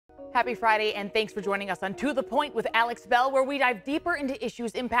Happy Friday, and thanks for joining us on To The Point with Alex Bell, where we dive deeper into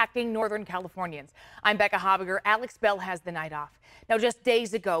issues impacting Northern Californians. I'm Becca Habiger. Alex Bell has the night off. Now, just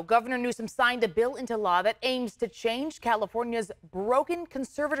days ago, Governor Newsom signed a bill into law that aims to change California's broken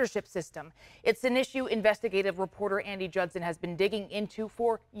conservatorship system. It's an issue investigative reporter Andy Judson has been digging into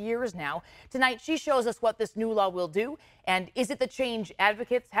for years now. Tonight, she shows us what this new law will do, and is it the change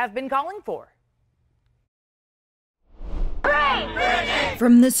advocates have been calling for?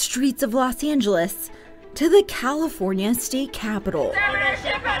 From the streets of Los Angeles to the California state capitol,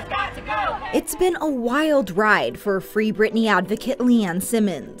 it's been a wild ride for Free Britney advocate Leanne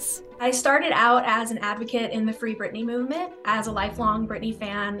Simmons. I started out as an advocate in the Free Britney movement, as a lifelong Britney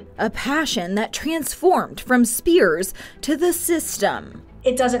fan. A passion that transformed from Spears to the system.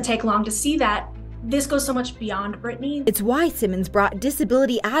 It doesn't take long to see that this goes so much beyond Britney. It's why Simmons brought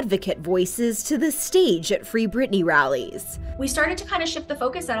disability advocate voices to the stage at Free Britney rallies. We started to kind of shift the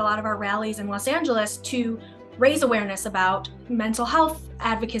focus at a lot of our rallies in Los Angeles to raise awareness about mental health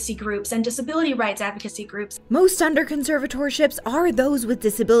advocacy groups and disability rights advocacy groups. Most under conservatorships are those with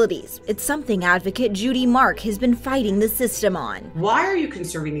disabilities. It's something advocate Judy Mark has been fighting the system on. Why are you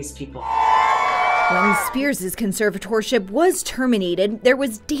conserving these people? When Spears' conservatorship was terminated, there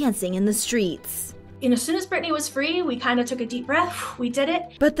was dancing in the streets. And as soon as Britney was free, we kind of took a deep breath. We did it.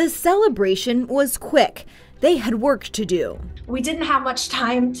 But the celebration was quick. They had work to do. We didn't have much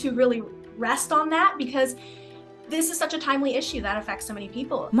time to really rest on that because this is such a timely issue that affects so many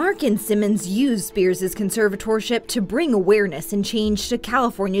people. Mark and Simmons used Spears' conservatorship to bring awareness and change to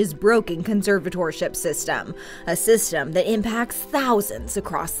California's broken conservatorship system, a system that impacts thousands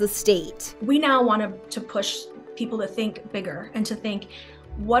across the state. We now want to push people to think bigger and to think,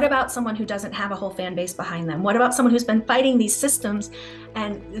 what about someone who doesn't have a whole fan base behind them? What about someone who's been fighting these systems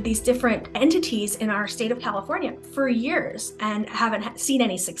and these different entities in our state of California for years and haven't seen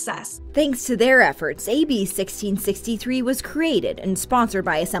any success? Thanks to their efforts, AB 1663 was created and sponsored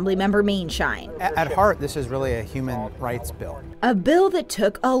by Assemblymember Mainshine. At heart, this is really a human rights bill. A bill that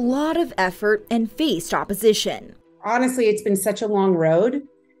took a lot of effort and faced opposition. Honestly, it's been such a long road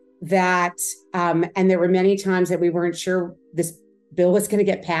that, and there were many times that we weren't sure this bill was going to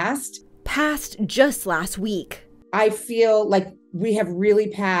get passed. Passed just last week. I feel like we have really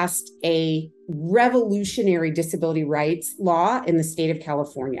passed a revolutionary disability rights law in the state of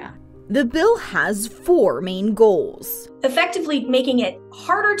California. The bill has 4 main goals. Effectively making it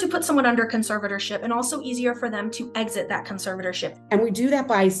harder to put someone under conservatorship and also easier for them to exit that conservatorship. And we do that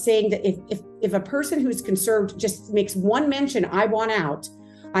by saying that if a person who's conserved just makes one mention, I want out,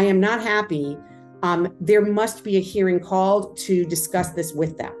 I am not happy, there must be a hearing called to discuss this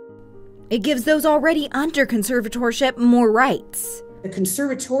with them. It gives those already under conservatorship more rights. The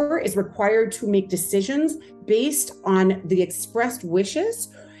conservator is required to make decisions based on the expressed wishes,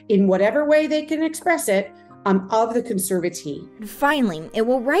 in whatever way they can express it, of the conservatee. Finally, it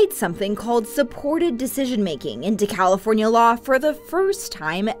will write something called supported decision-making into California law for the first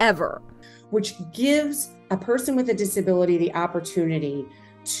time ever, which gives a person with a disability the opportunity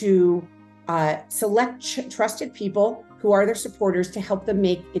to select trusted people who are their supporters to help them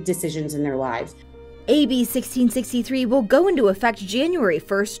make decisions in their lives. AB 1663 will go into effect January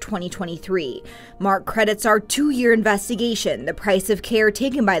 1st, 2023. Mark credits our 2-year investigation, the price of care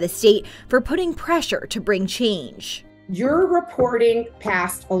taken by the state for putting pressure to bring change. Your reporting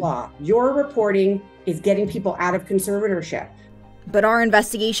passed a law. Your reporting is getting people out of conservatorship. But our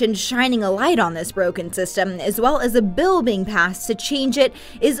investigation shining a light on this broken system, as well as a bill being passed to change it,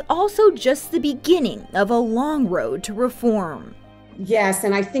 is also just the beginning of a long road to reform. Yes,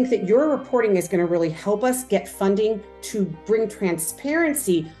 and I think that your reporting is going to really help us get funding to bring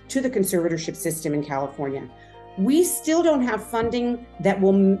transparency to the conservatorship system in California. We still don't have funding that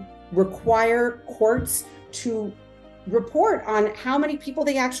will require courts to report on how many people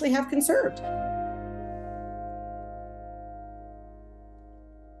they actually have conserved.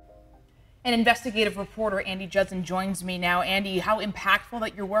 An investigative reporter, Andy Judson, joins me now. Andy, how impactful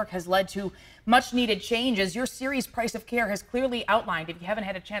that your work has led to much needed change, as your series Price of Care has clearly outlined. If you haven't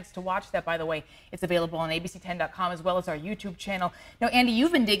had a chance to watch that, by the way, it's available on abc10.com as well as our YouTube channel. Now, Andy,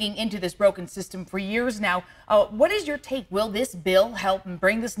 you've been digging into this broken system for years now. What is your take? Will this bill help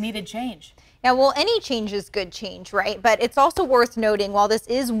bring this needed change? Yeah, well, any change is good change, right? But it's also worth noting, while this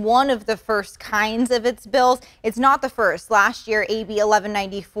is one of the first kinds of its bills, it's not the first. Last year, AB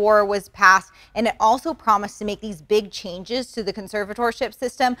 1194 was passed, and it also promised to make these big changes to the conservatorship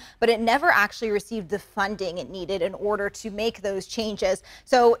system, but it never actually received the funding it needed in order to make those changes.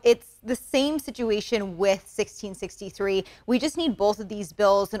 So it's the same situation with 1663. We just need both of these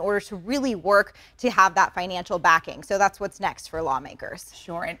bills in order to really work to have that financial backing. So that's what's next for lawmakers.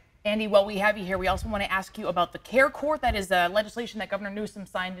 Sure. And Andy, while we have you here, we also want to ask you about the Care Court. That is legislation that Governor Newsom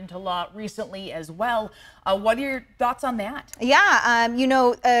signed into law recently as well. What are your thoughts on that? Yeah, you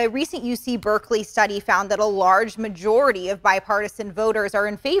know, a recent UC Berkeley study found that a large majority of bipartisan voters are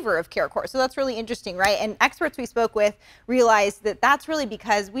in favor of Care Court. So that's really interesting, right? And experts we spoke with realized that that's really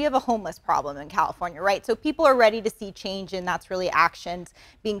because we have a homeless problem in California, right? So people are ready to see change, and that's really actions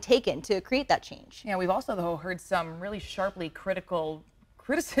being taken to create that change. Yeah, we've also, though, heard some really sharply criticism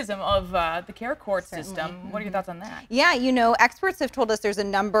of the Care Court system. What are your thoughts on that? Yeah, you know, experts have told us there's a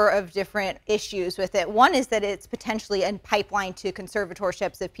number of different issues with it. One is that it's potentially a pipeline to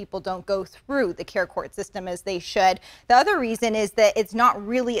conservatorships if people don't go through the Care Court system as they should. The other reason is that it's not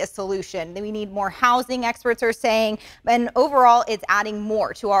really a solution. We need more housing, experts are saying, and overall it's adding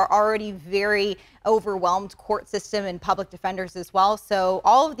more to our already very overwhelmed court system and public defenders as well. So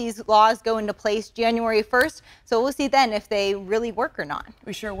all of these laws go into place January 1st. So we'll see then if they really work or not.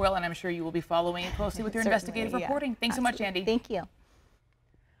 We sure will, and I'm sure you will be following it closely with your investigative reporting. Thanks so much, Andy. Thank you.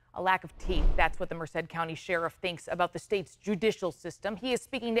 A lack of teeth. That's what the Merced County Sheriff thinks about the state's judicial system. He is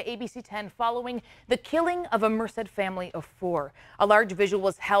speaking to ABC 10 following the killing of a Merced family of 4. A large vigil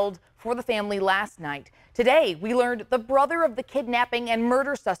was held for the family last night. Today, we learned the brother of the kidnapping and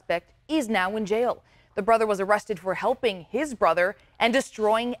murder suspect is now in jail. The brother was arrested for helping his brother and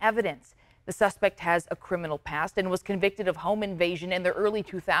destroying evidence. The suspect has a criminal past and was convicted of home invasion in the early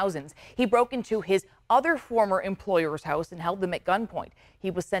 2000s. He broke into his other former employer's house and held them at gunpoint. He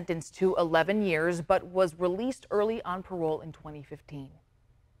was sentenced to 11 years, but was released early on parole in 2015.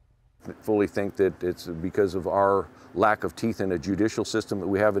 I fully think that it's because of our lack of teeth in a judicial system that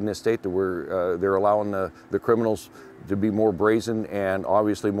we have in this state that they're allowing the criminals to be more brazen and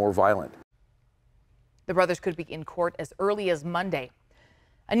obviously more violent. The brothers could be in court as early as Monday.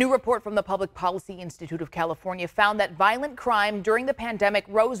 A new report from the Public Policy Institute of California found that violent crime during the pandemic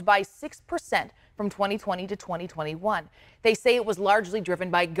rose by 6% from 2020 to 2021. They say it was largely driven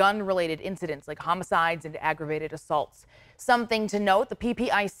by gun-related incidents like homicides and aggravated assaults. Something to note, the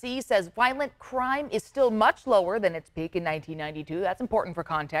PPIC says violent crime is still much lower than its peak in 1992. That's important for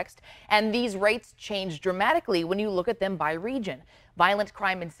context. And these rates change dramatically when you look at them by region. Violent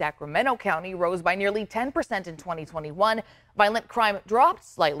crime in Sacramento County rose by nearly 10% in 2021. Violent crime dropped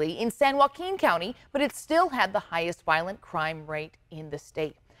slightly in San Joaquin County, but it still had the highest violent crime rate in the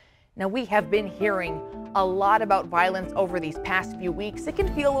state. Now, we have been hearing a lot about violence over these past few weeks. It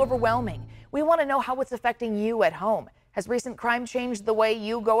can feel overwhelming. We want to know how it's affecting you at home. Has recent crime changed the way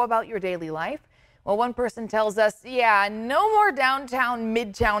you go about your daily life? Well, one person tells us, yeah, no more downtown,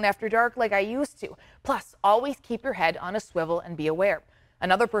 midtown after dark like I used to. Plus, always keep your head on a swivel and be aware.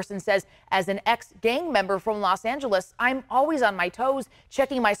 Another person says, as an ex-gang member from Los Angeles, I'm always on my toes,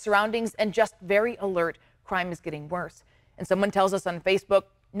 checking my surroundings and just very alert. Crime is getting worse. And someone tells us on Facebook,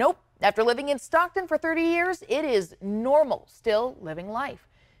 nope, after living in Stockton for 30 years, it is normal, still living life.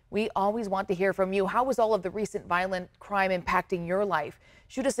 We always want to hear from you. How is all of the recent violent crime impacting your life?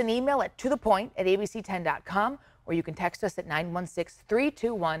 Shoot us an email at tothepoint@abc10.com, or you can text us at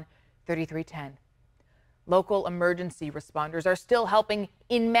 916-321-3310. Local emergency responders are still helping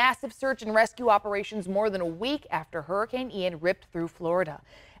in massive search and rescue operations more than a week after Hurricane Ian ripped through Florida.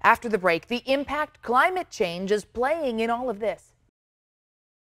 After the break, the impact climate change is playing in all of this.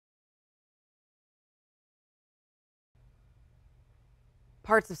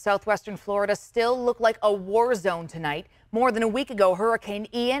 Parts of southwestern Florida still look like a war zone tonight. More than a week ago, Hurricane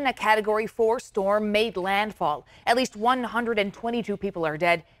Ian, a Category 4 storm, made landfall. At least 122 people are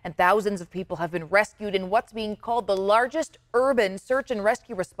dead, and thousands of people have been rescued in what's being called the largest urban search and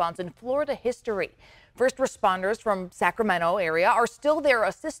rescue response in Florida history. First responders from Sacramento area are still there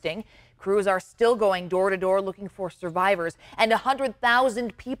assisting. Crews are still going door to door looking for survivors, and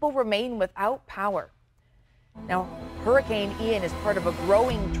 100,000 people remain without power. Now, Hurricane Ian is part of a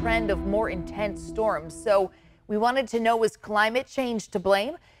growing trend of more intense storms, so we wanted to know, is climate change to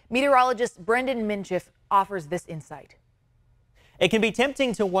blame? Meteorologist Brendan Minchiff offers this insight. It can be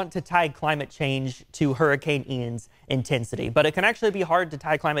tempting to want to tie climate change to Hurricane Ian's intensity, but it can actually be hard to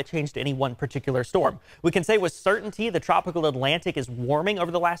tie climate change to any one particular storm. We can say with certainty the tropical Atlantic is warming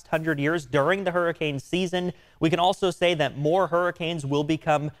over the last 100 years during the hurricane season. We can also say that more hurricanes will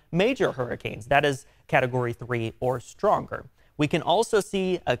become major hurricanes, that is Category 3 or stronger. We can also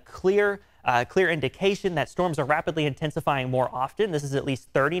see a clear Clear indication that storms are rapidly intensifying more often. This is at least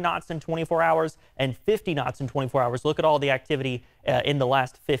 30 knots in 24 hours and 50 knots in 24 hours. Look at all the activity in the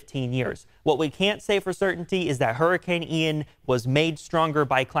last 15 years. What we can't say for certainty is that Hurricane Ian was made stronger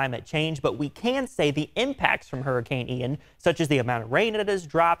by climate change, but we can say the impacts from Hurricane Ian, such as the amount of rain that has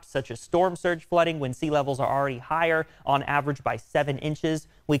dropped, such as storm surge flooding when sea levels are already higher on average by 7 inches,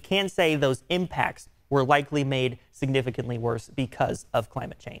 we can say those impacts were likely made significantly worse because of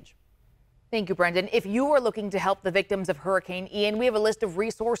climate change. Thank you, Brendan. If you are looking to help the victims of Hurricane Ian, we have a list of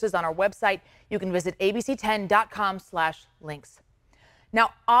resources on our website. You can visit abc10.com/links.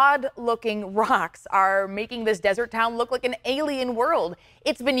 Now, odd-looking rocks are making this desert town look like an alien world.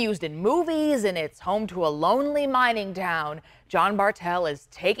 It's been used in movies, and it's home to a lonely mining town. John Bartel is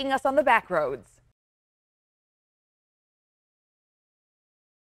taking us on the back roads.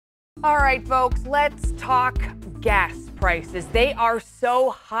 All right, folks, let's talk gas prices. They are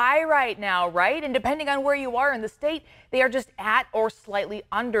so high right now, right? And depending on where you are in the state, they are just at or slightly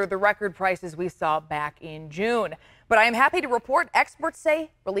under the record prices we saw back in June. But I am happy to report experts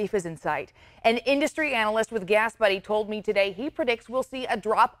say relief is in sight. An industry analyst with Gas Buddy told me today he predicts we'll see a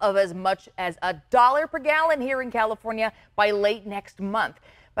drop of as much as $1 per gallon here in California by late next month.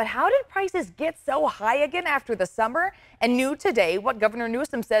 But how did prices get so high again after the summer? And new today, what Governor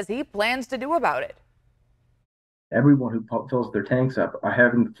Newsom says he plans to do about it. Everyone who fills their tanks up are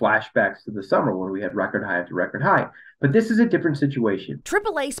having flashbacks to the summer when we had record high after record high. But this is a different situation.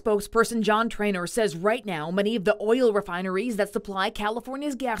 AAA spokesperson John Traynor says right now many of the oil refineries that supply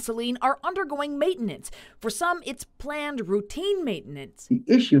California's gasoline are undergoing maintenance. For some, it's planned routine maintenance. The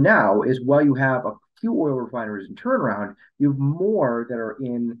issue now is while you have a few oil refineries in turnaround, you have more that are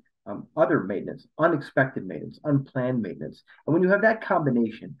in other maintenance, unexpected maintenance, unplanned maintenance. And when you have that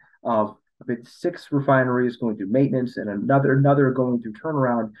combination of it's 6 refineries going through maintenance and another going through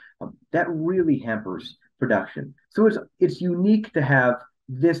turnaround, that really hampers production. So it's unique to have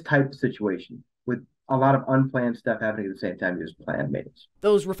this type of situation with a lot of unplanned stuff happening at the same time as planned maintenance.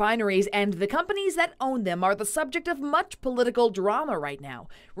 Those refineries and the companies that own them are the subject of much political drama right now.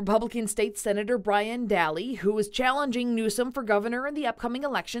 Republican State Senator Brian Daly, who is challenging Newsom for governor in the upcoming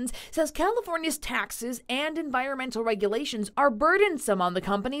elections, says California's taxes and environmental regulations are burdensome on the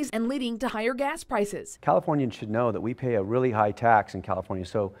companies and leading to higher gas prices. Californians should know that we pay a really high tax in California.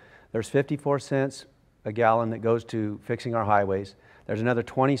 So there's 54 cents a gallon that goes to fixing our highways. There's another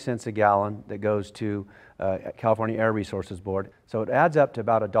 20 cents a gallon that goes to California Air Resources Board. So it adds up to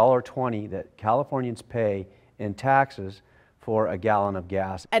about $1.20 that Californians pay in taxes for a gallon of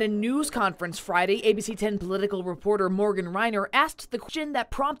gas. At a news conference Friday, ABC 10 political reporter Morgan Reiner asked the question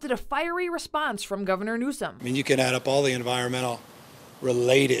that prompted a fiery response from Governor Newsom. I mean, you can add up all the environmental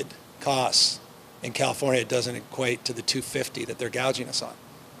related costs in California. It doesn't equate to the $2.50 that they're gouging us on.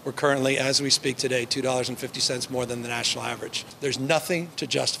 We're currently, as we speak today, $2.50 more than the national average. There's nothing to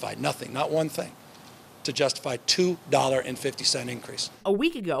justify, nothing, not one thing, to justify $2.50 increase. A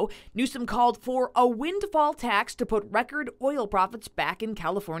week ago, Newsom called for a windfall tax to put record oil profits back in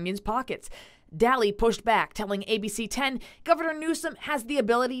Californians' pockets. Daly pushed back, telling ABC 10 Governor Newsom has the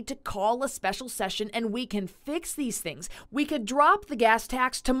ability to call a special session and we can fix these things. We could drop the gas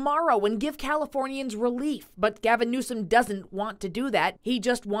tax tomorrow and give Californians relief. But Gavin Newsom doesn't want to do that. He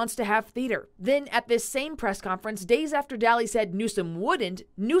just wants to have theater. Then at this same press conference, days after Daly said Newsom wouldn't,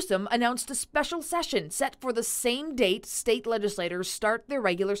 Newsom announced a special session set for the same date state legislators start their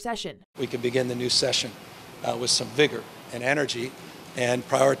regular session. We can begin the new session with some vigor and energy and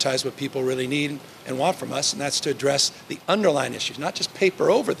prioritize what people really need and want from us, and that's to address the underlying issues, not just paper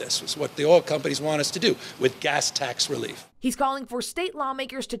over this, is what the oil companies want us to do with gas tax relief. He's calling for state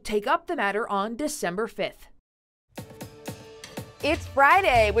lawmakers to take up the matter on December 5th. It's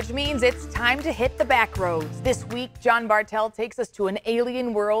Friday, which means it's time to hit the back roads. This week, John Bartel takes us to an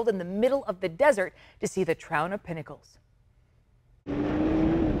alien world in the middle of the desert to see the Trona Pinnacles.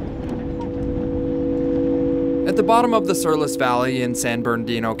 At the bottom of the Surlis Valley in San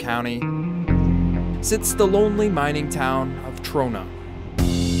Bernardino County sits the lonely mining town of Trona.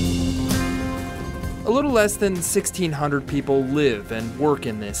 A little less than 1,600 people live and work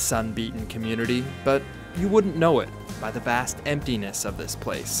in this sun-beaten community, but you wouldn't know it by the vast emptiness of this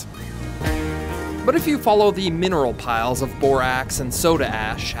place. But if you follow the mineral piles of borax and soda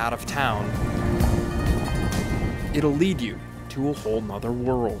ash out of town, it'll lead you to a whole nother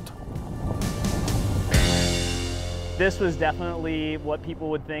world. This was definitely what people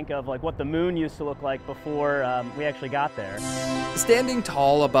would think of, like what the moon used to look like before we actually got there. Standing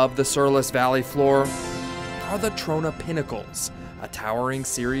tall above the Surlis Valley floor are the Trona Pinnacles, a towering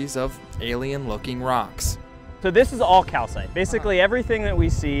series of alien-looking rocks. So this is all calcite. Basically everything that we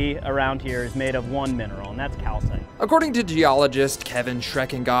see around here is made of one mineral, and that's calcite. According to geologist Kevin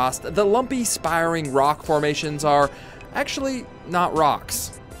Schreckengost, the lumpy, spiring rock formations are actually not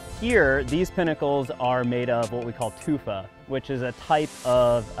rocks. Here, these pinnacles are made of what we call tufa, which is a type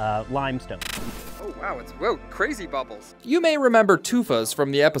of limestone. Oh wow, whoa, crazy bubbles. You may remember tufas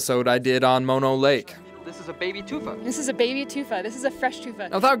from the episode I did on Mono Lake. This is a baby tufa. This is a baby tufa. This is a fresh tufa.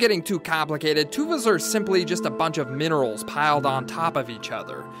 Now, without getting too complicated, tufas are simply just a bunch of minerals piled on top of each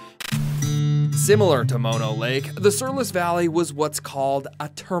other. Similar to Mono Lake, the Surlis Valley was what's called a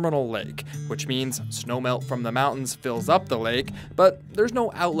terminal lake, which means snowmelt from the mountains fills up the lake, but there's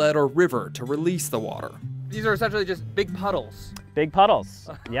no outlet or river to release the water. These are essentially just big puddles. Big puddles.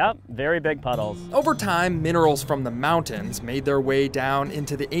 Yep, very big puddles. Over time, minerals from the mountains made their way down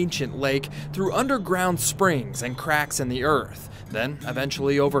into the ancient lake through underground springs and cracks in the earth. Then,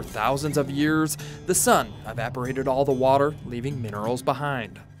 eventually, over thousands of years, the sun evaporated all the water, leaving minerals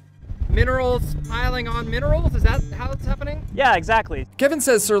behind. Minerals piling on minerals? Is that how it's happening? Yeah, exactly. Kevin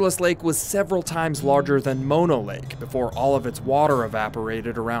says Surlis Lake was several times larger than Mono Lake before all of its water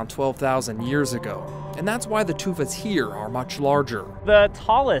evaporated around 12,000 years ago. And that's why the tufas here are much larger. The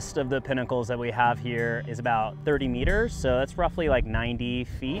tallest of the pinnacles that we have here is about 30 meters, so that's roughly like 90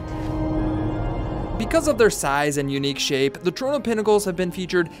 feet. Because of their size and unique shape, the Trona Pinnacles have been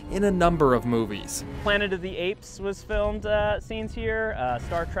featured in a number of movies. Planet of the Apes was filmed scenes here,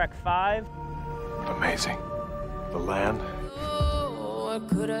 Star Trek V. Amazing. The land.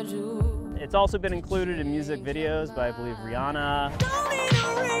 It's also been included in music videos by, I believe, Rihanna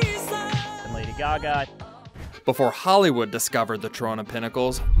and Lady Gaga. Before Hollywood discovered the Trona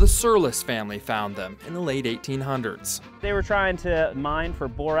Pinnacles, the Surlis family found them in the late 1800s. They were trying to mine for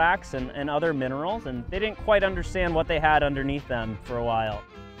borax and other minerals, and they didn't quite understand what they had underneath them for a while.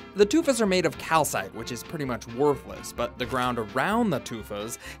 The tufas are made of calcite, which is pretty much worthless, but the ground around the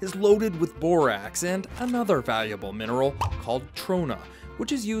tufas is loaded with borax and another valuable mineral called trona,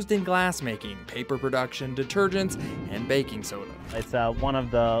 which is used in glass making, paper production, detergents, and baking soda. It's one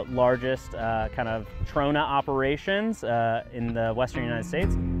of the largest kind of trona operations in the western United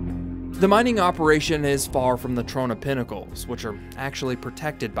States. The mining operation is far from the Trona Pinnacles, which are actually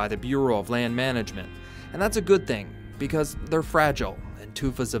protected by the Bureau of Land Management. And that's a good thing, because they're fragile, and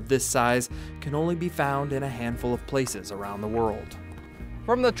tufas of this size can only be found in a handful of places around the world.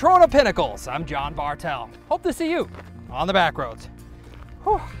 From the Trona Pinnacles, I'm John Bartel. Hope to see you on the back roads.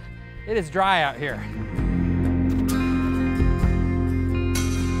 Whew, it is dry out here.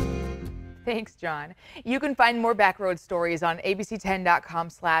 Thanks, John. You can find more Backroads stories on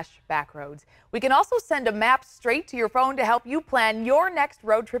abc10.com/backroads. We can also send a map straight to your phone to help you plan your next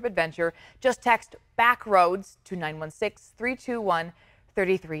road trip adventure. Just text Backroads to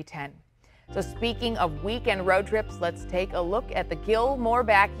 916-321-3310. So speaking of weekend road trips, let's take a look at the Gilmore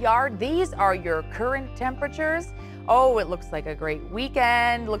backyard. These are your current temperatures. Oh, it looks like a great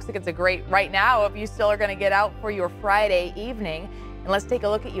weekend. Looks like it's a great right now if you still are going to get out for your Friday evening. And let's take a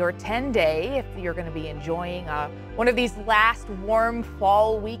look at your 10-day if you're going to be enjoying one of these last warm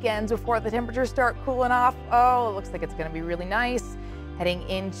fall weekends before the temperatures start cooling off. Oh, it looks like it's going to be really nice heading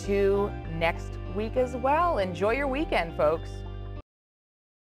into next week as well. Enjoy your weekend, folks.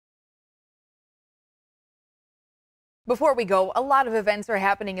 Before we go, a lot of events are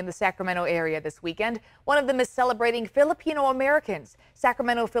happening in the Sacramento area this weekend. One of them is celebrating Filipino Americans.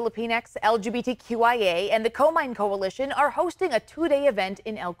 Sacramento Filipinx, LGBTQIA, and the Comine Coalition are hosting a two-day event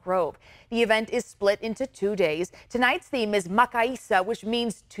in Elk Grove. The event is split into 2 days. Tonight's theme is Makaisa, which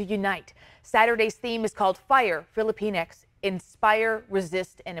means to unite. Saturday's theme is called Fire Filipinx, Inspire,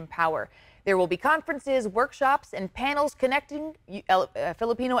 Resist, and Empower. There will be conferences, workshops, and panels connecting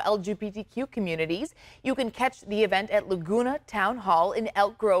Filipino LGBTQ communities. You can catch the event at Laguna Town Hall in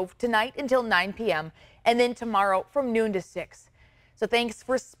Elk Grove tonight until 9 p.m. and then tomorrow from noon to 6. So thanks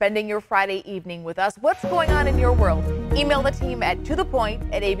for spending your Friday evening with us. What's going on in your world? Email the team at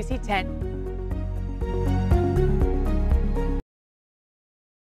tothepoint@abc10.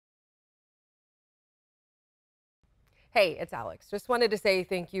 Hey, it's Alex. Just wanted to say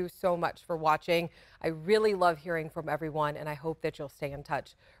thank you so much for watching. I really love hearing from everyone, and I hope that you'll stay in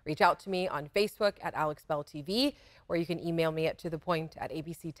touch. Reach out to me on Facebook at AlexBellTV, or you can email me at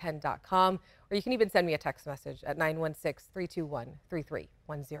tothepoint@abc10.com, or you can even send me a text message at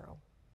 916-321-3310.